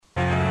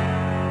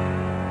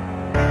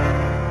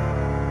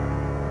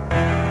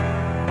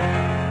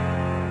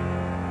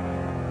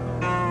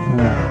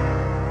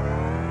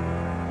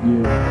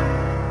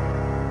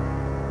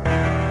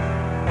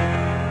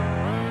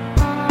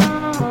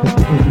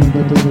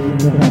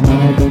nunca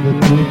jamás, donde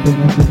tú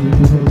tengas tus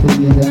hijos de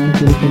vida,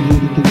 quiero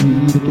salir y quiero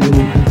vivir, quiero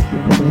vivir,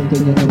 como esto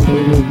ya no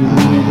puedo vivir,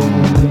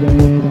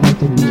 no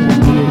te escuchas,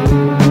 no me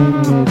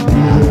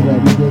pido la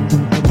vida, es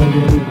un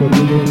caballo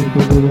recorrido,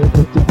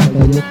 esto para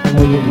allá,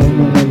 algo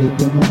bueno, algo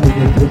bueno,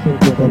 algo preso,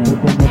 poco a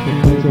poco, no te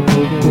preso,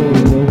 poco,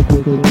 loco,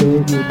 que todo,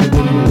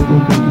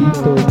 un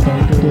poquito,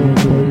 tanto,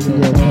 porque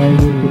ya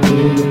sabes que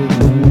todo,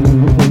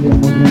 el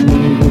amor no me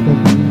lo toca,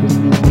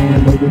 no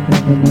lo dejes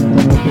caminando,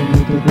 no te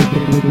metas, no te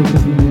metas,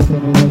 sufrimiento,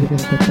 no lo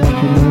dejes escapar,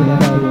 no era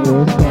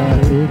cosa,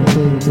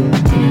 este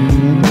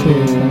sentimiento,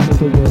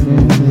 tanto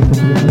veneno,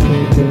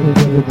 completamente de todo,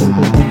 de lo que te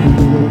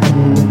contigo,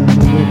 como un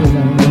amigo del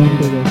amor,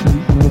 pero aquí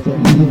no se ha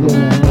ido,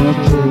 la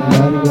noche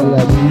larga,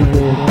 la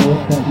vida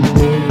corta y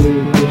pobre,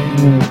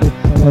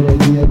 para el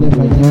día de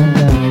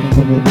mañana,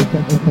 no me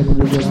dejas dejar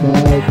de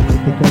verdad,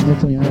 déjame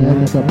soñar,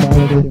 escapar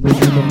de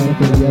este mundo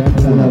material,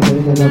 a la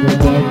verga, la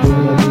verdad, voy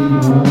a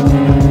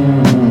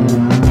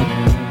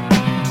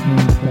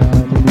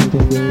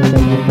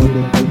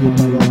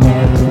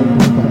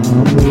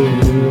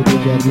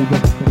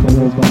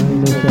como van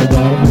los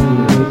caballos,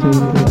 eso es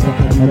lo que está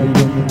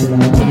alguien de la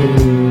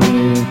madre,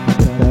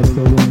 estar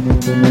todo en el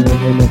tono de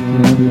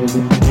relaciones,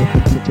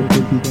 escucho que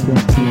te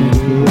consigo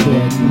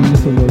aquí,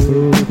 solo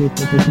veo que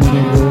este es un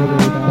error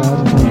estar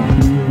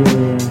contigo.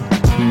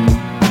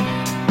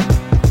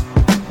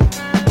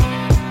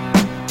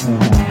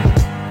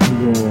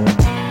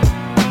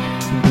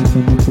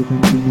 Pensamientos,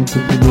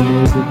 sentimientos, y luego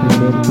de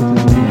querer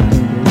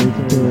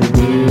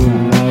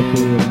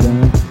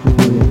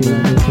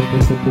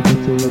que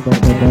se va a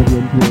acabar y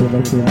el tiempo va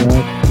a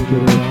quedar.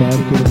 Quiero estar,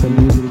 quiero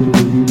salir, quiero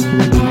vivir,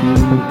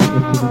 porque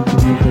este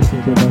sentimiento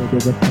se va a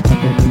quedar hasta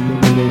que me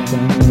lo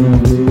no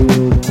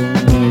veo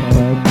cómo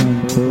pasan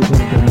todos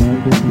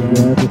tomando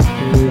cigarros,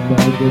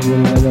 de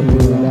volada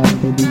por la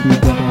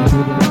felicidad,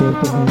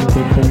 corto en el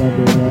cuerpo la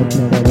verdad,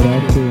 no habrá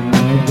que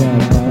nada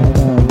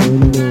para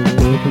verlo,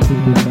 todo su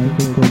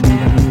imagen con mi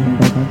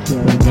infancia,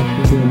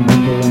 que el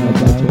mundo va a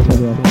dar, pero así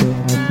se va a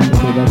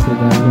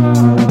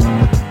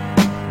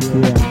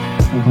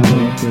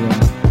quedar.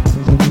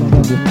 Son mis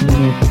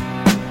clandestinos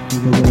y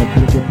luego la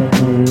puerta para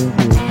no ver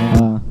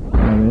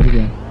la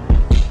verga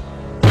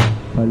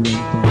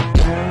paliento.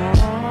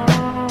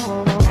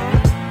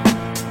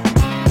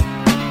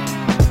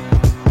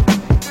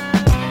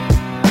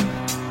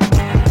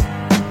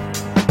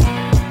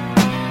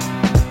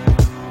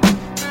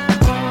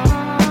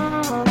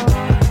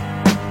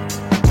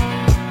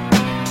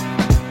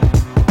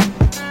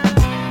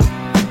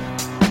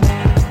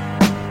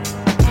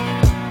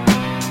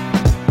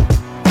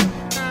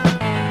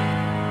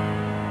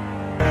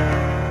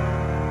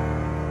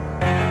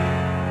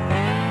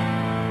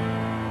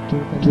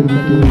 Quiero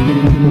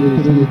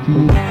de ti,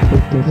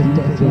 esto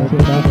se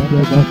va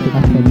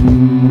hasta mí.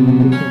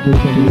 Quiero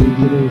salir,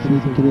 quiero decir,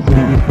 quiero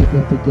salir,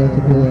 esto ya se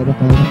quedará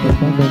hasta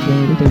cuando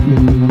te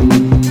vivir.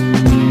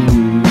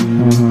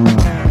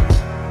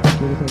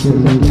 Quiero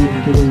salir,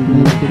 quiero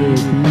vivir, quiero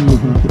decir,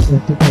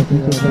 esto casi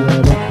se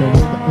quedará hasta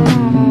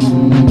mí.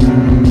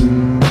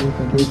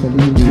 Quiero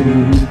salir, quiero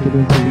vivir, quiero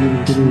salir,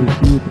 quiero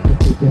decir,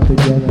 esto ya se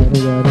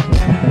quedará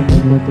hasta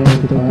cuando te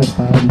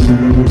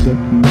vivir.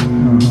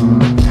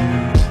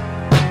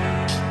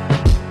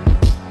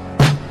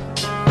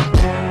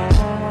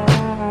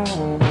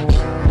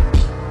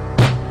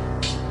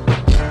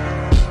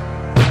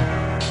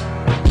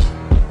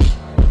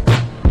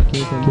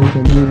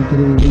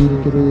 Quiero vivir,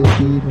 quiero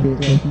decir que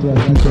esto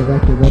aquí se va a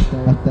quedar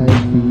hasta el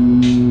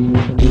fin.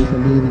 Quiero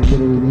salir,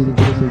 quiero vivir,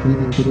 quiero seguir,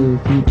 quiero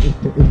decir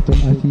esto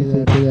así se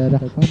quedará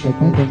hasta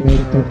cuando me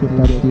toque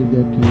partir de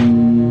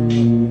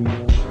aquí.